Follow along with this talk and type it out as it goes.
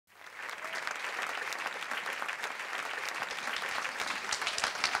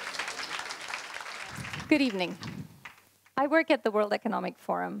Good evening. I work at the World Economic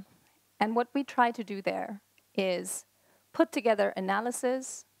Forum, and what we try to do there is put together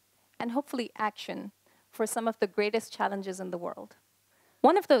analysis and hopefully action for some of the greatest challenges in the world.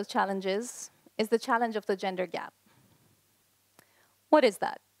 One of those challenges is the challenge of the gender gap. What is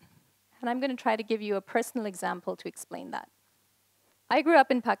that? And I'm going to try to give you a personal example to explain that. I grew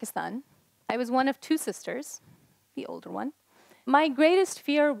up in Pakistan. I was one of two sisters, the older one. My greatest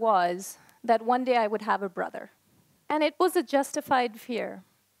fear was that one day I would have a brother. And it was a justified fear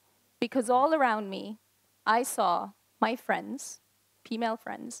because all around me, I saw my friends, female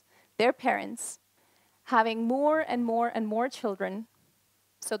friends, their parents, having more and more and more children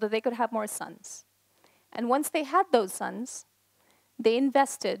so that they could have more sons. And once they had those sons, they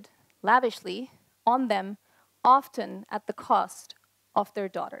invested lavishly on them, often at the cost of their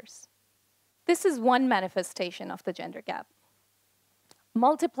daughters. This is one manifestation of the gender gap.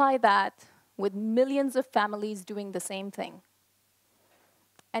 Multiply that with millions of families doing the same thing,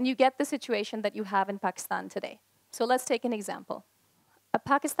 and you get the situation that you have in Pakistan today. So let's take an example. A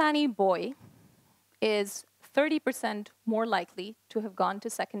Pakistani boy is 30% more likely to have gone to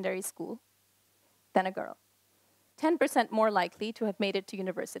secondary school than a girl, 10% more likely to have made it to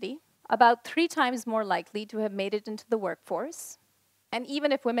university, about 3 times more likely to have made it into the workforce, and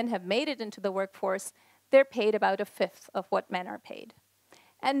even if women have made it into the workforce, they're paid about 1/5 of what men are paid.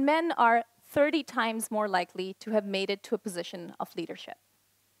 And men are 30 times more likely to have made it to a position of leadership.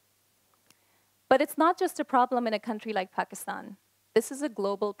 But it's not just a problem in a country like Pakistan. This is a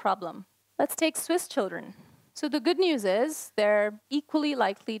global problem. Let's take Swiss children. So the good news is they're equally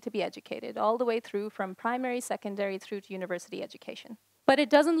likely to be educated all the way through from primary, secondary, through to university education. But it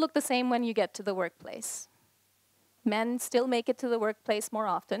doesn't look the same when you get to the workplace. Men still make it to the workplace more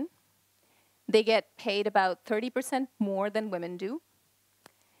often. They get paid about 30% more than women do.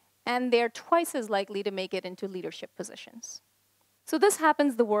 And they're twice as likely to make it into leadership positions. So this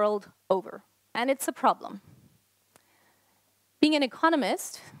happens the world over, and it's a problem. Being an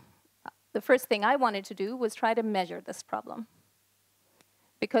economist, the first thing I wanted to do was try to measure this problem.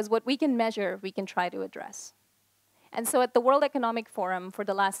 Because what we can measure, we can try to address. And so at the World Economic Forum for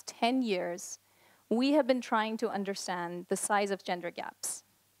the last 10 years, we have been trying to understand the size of gender gaps.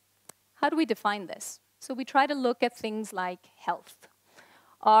 How do we define this? So we try to look at things like health.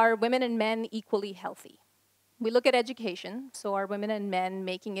 Are women and men equally healthy? We look at education, so are women and men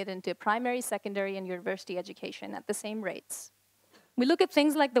making it into primary, secondary, and university education at the same rates? We look at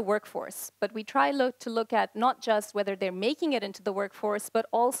things like the workforce, but we try to look at not just whether they're making it into the workforce, but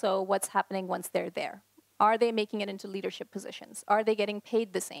also what's happening once they're there. Are they making it into leadership positions? Are they getting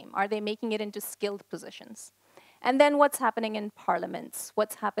paid the same? Are they making it into skilled positions? And then what's happening in parliaments?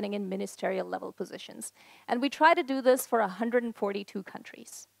 What's happening in ministerial level positions? And we try to do this for 142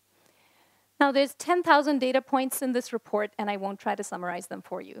 countries. Now, there's 10,000 data points in this report, and I won't try to summarize them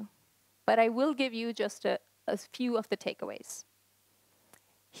for you. But I will give you just a few of the takeaways.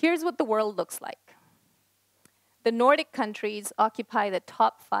 Here's what the world looks like. The Nordic countries occupy the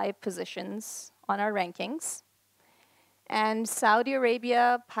top 5 positions on our rankings. And Saudi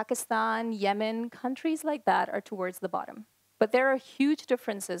Arabia, Pakistan, Yemen, countries like that are towards the bottom. But there are huge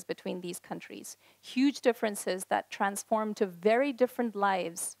differences between these countries, huge differences that transform to very different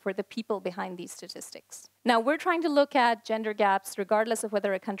lives for the people behind these statistics. Now, we're trying to look at gender gaps regardless of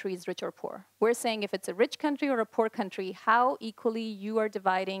whether a country is rich or poor. We're saying if it's a rich country or a poor country, how equally you are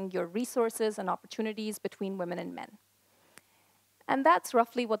dividing your resources and opportunities between women and men. And that's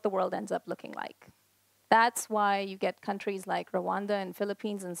roughly what the world ends up looking like. That's why you get countries like Rwanda and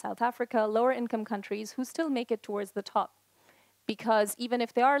Philippines and South Africa, lower income countries, who still make it towards the top. Because even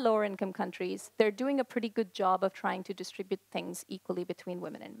if they are lower income countries, they're doing a pretty good job of trying to distribute things equally between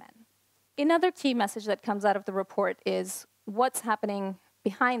women and men. Another key message that comes out of the report is what's happening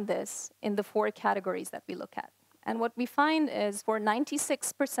behind this in the 4 categories that we look at. And what we find is for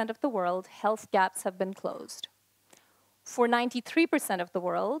 96% of the world, health gaps have been closed. For 93% of the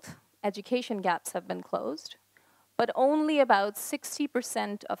world, education gaps have been closed, but only about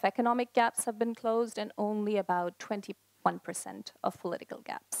 60% of economic gaps have been closed and only about 21% of political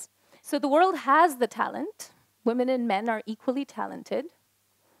gaps. So the world has the talent. Women and men are equally talented.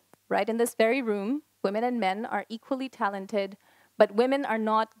 Right in this very room, women and men are equally talented, but women are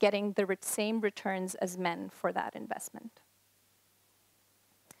not getting the same returns as men for that investment.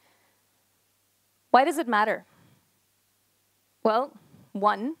 Why does it matter? Well,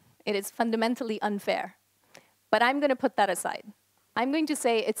 one, it is fundamentally unfair. But I'm going to put that aside. I'm going to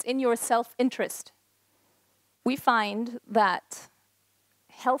say it's in your self-interest. We find that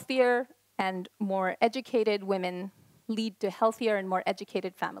healthier and more educated women lead to healthier and more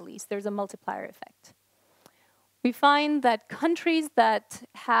educated families. There's a multiplier effect. We find that countries that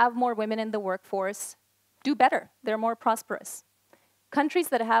have more women in the workforce do better. They're more prosperous. Countries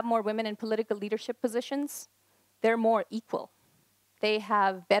that have more women in political leadership positions, they're more equal. They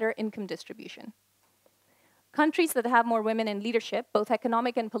have better income distribution. Countries that have more women in leadership, both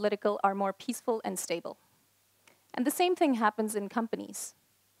economic and political, are more peaceful and stable. And the same thing happens in companies.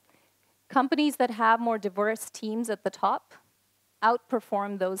 Companies that have more diverse teams at the top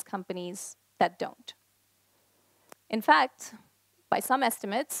outperform those companies that don't. In fact, by some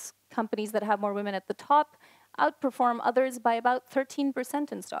estimates, companies that have more women at the top outperform others by about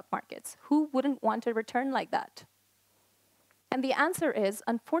 13% in stock markets. Who wouldn't want a return like that? And the answer is,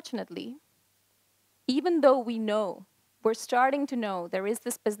 unfortunately, even though we're starting to know there is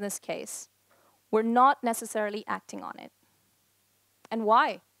this business case, we're not necessarily acting on it. And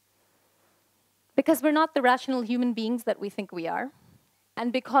why? Because we're not the rational human beings that we think we are,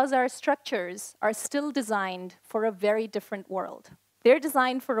 and because our structures are still designed for a very different world. They're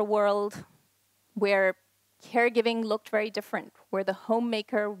designed for a world where caregiving looked very different, where the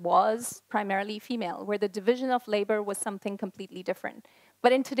homemaker was primarily female, where the division of labor was something completely different.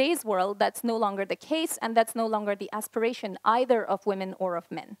 But in today's world, that's no longer the case, and that's no longer the aspiration either of women or of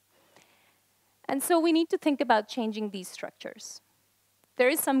men. And so we need to think about changing these structures. There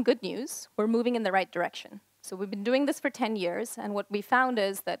is some good news. We're moving in the right direction. So we've been doing this for 10 years, and what we found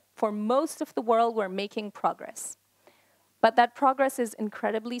is that for most of the world, we're making progress. But that progress is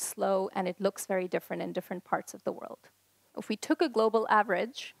incredibly slow, and it looks very different in different parts of the world. If we took a global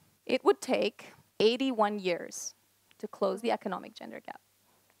average, it would take 81 years to close the economic gender gap.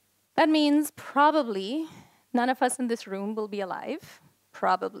 That means probably none of us in this room will be alive,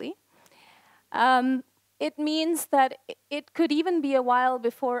 probably. It means that it could even be a while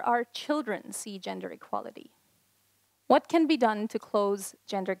before our children see gender equality. What can be done to close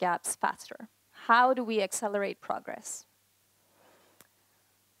gender gaps faster? How do we accelerate progress?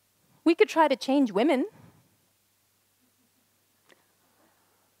 We could try to change women.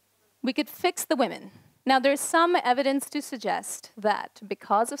 We could fix the women. Now, there's some evidence to suggest that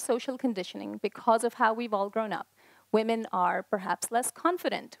because of social conditioning, because of how we've all grown up, women are perhaps less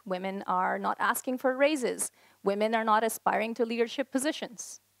confident. Women are not asking for raises. Women are not aspiring to leadership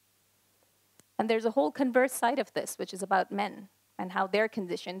positions. And there's a whole converse side of this, which is about men and how they're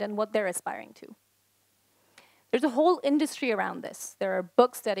conditioned and what they're aspiring to. There's a whole industry around this. There are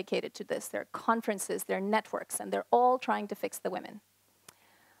books dedicated to this. There are conferences, there are networks, and they're all trying to fix the women.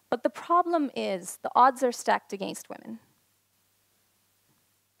 But the problem is the odds are stacked against women.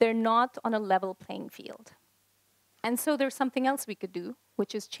 They're not on a level playing field. And so there's something else we could do,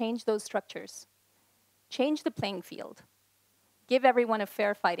 which is change those structures. Change the playing field. Give everyone a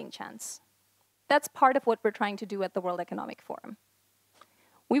fair fighting chance. That's part of what we're trying to do at the World Economic Forum.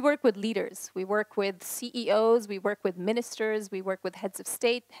 We work with leaders. We work with CEOs. We work with ministers. We work with heads of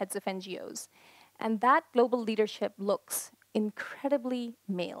state, heads of NGOs. And that global leadership looks incredibly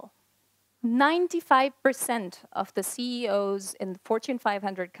male. 95% of the CEOs in Fortune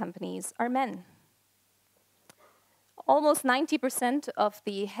 500 companies are men. Almost 90% of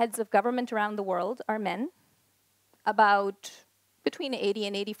the heads of government around the world are men. About between 80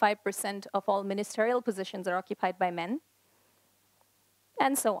 and 85% of all ministerial positions are occupied by men,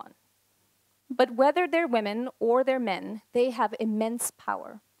 and so on. But whether they're women or they're men, they have immense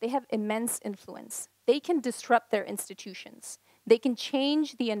power. They have immense influence. They can disrupt their institutions. They can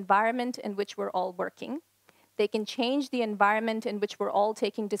change the environment in which we're all working. They can change the environment in which we're all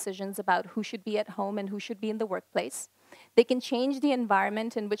taking decisions about who should be at home and who should be in the workplace. They can change the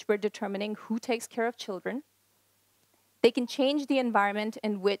environment in which we're determining who takes care of children. They can change the environment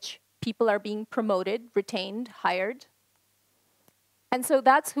in which people are being promoted, retained, hired. And so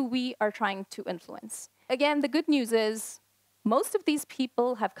that's who we are trying to influence. Again, the good news is most of these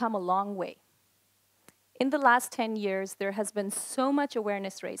people have come a long way. In the last 10 years, there has been so much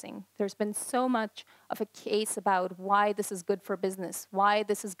awareness raising. There's been so much of a case about why this is good for business, why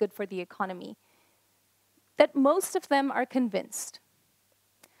this is good for the economy, that most of them are convinced.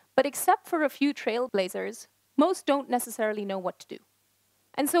 But except for a few trailblazers, most don't necessarily know what to do.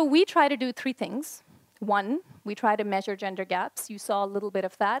 And so we try to do three things. One, we try to measure gender gaps. You saw a little bit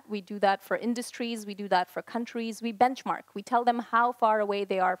of that. We do that for industries. We do that for countries. We benchmark. We tell them how far away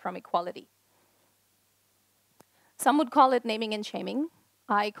they are from equality. Some would call it naming and shaming.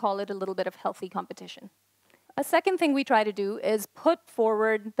 I call it a little bit of healthy competition. A second thing we try to do is put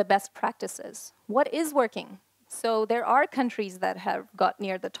forward the best practices. What is working? So there are countries that have got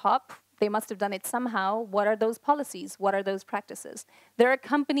near the top. They must have done it somehow. What are those policies? What are those practices? There are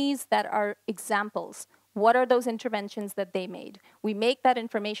companies that are examples. What are those interventions that they made? We make that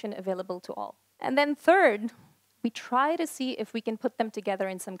information available to all. And then third, we try to see if we can put them together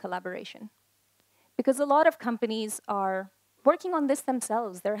in some collaboration. Because a lot of companies are working on this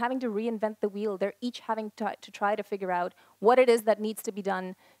themselves. They're having to reinvent the wheel. They're each having to try to figure out what it is that needs to be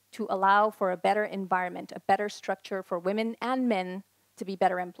done to allow for a better environment, a better structure for women and men to be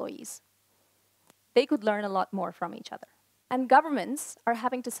better employees. They could learn a lot more from each other. And governments are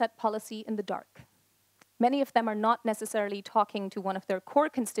having to set policy in the dark. Many of them are not necessarily talking to one of their core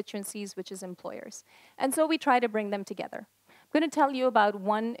constituencies, which is employers. And so we try to bring them together. I'm going to tell you about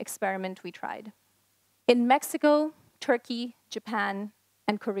one experiment we tried. In Mexico, Turkey, Japan,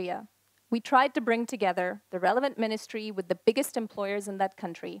 and Korea, we tried to bring together the relevant ministry with the biggest employers in that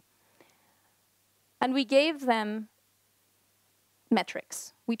country. And we gave them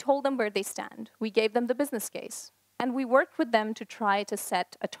metrics. We told them where they stand. We gave them the business case. And we worked with them to try to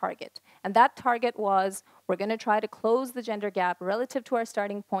set a target. And that target was, we're going to try to close the gender gap relative to our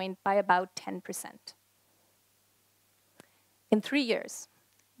starting point by about 10%. In 3 years.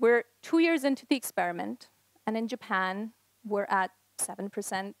 We're 2 years into the experiment. And in Japan, we're at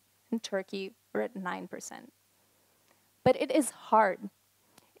 7%. In Turkey, we're at 9%. But it is hard.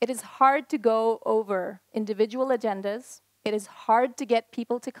 It is hard to go over individual agendas. It is hard to get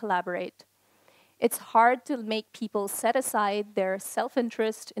people to collaborate. It's hard to make people set aside their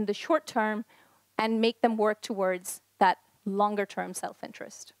self-interest in the short term and make them work towards that longer-term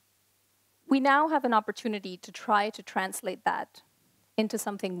self-interest. We now have an opportunity to try to translate that into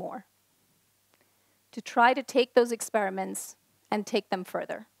something more, to try to take those experiments and take them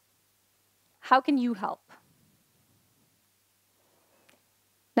further. How can you help?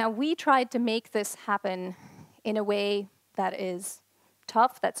 Now, we tried to make this happen in a way that is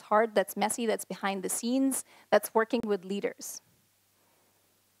tough, that's hard, that's messy, that's behind the scenes, that's working with leaders.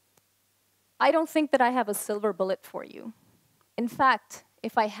 I don't think that I have a silver bullet for you. In fact,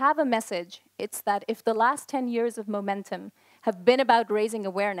 if I have a message, it's that if the last 10 years of Momentum have been about raising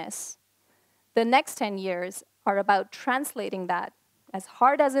awareness, the next 10 years are about translating that, as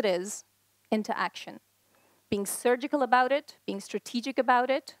hard as it is, into action. Being surgical about it, being strategic about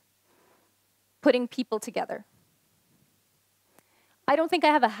it, putting people together. I don't think I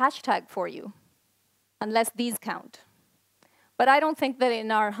have a hashtag for you, unless these count. But I don't think that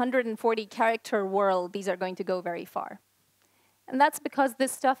in our 140-character world, these are going to go very far. And that's because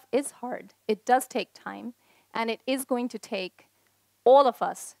this stuff is hard. It does take time, and it is going to take all of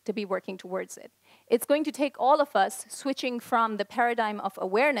us to be working towards it. It's going to take all of us switching from the paradigm of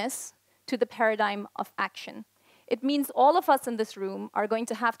awareness to the paradigm of action. It means all of us in this room are going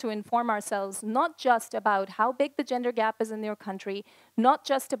to have to inform ourselves not just about how big the gender gap is in your country, not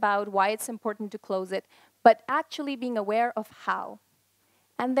just about why it's important to close it, but actually being aware of how.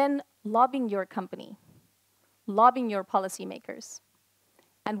 And then lobbying your company, lobbying your policymakers,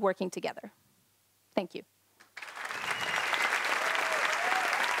 and working together. Thank you.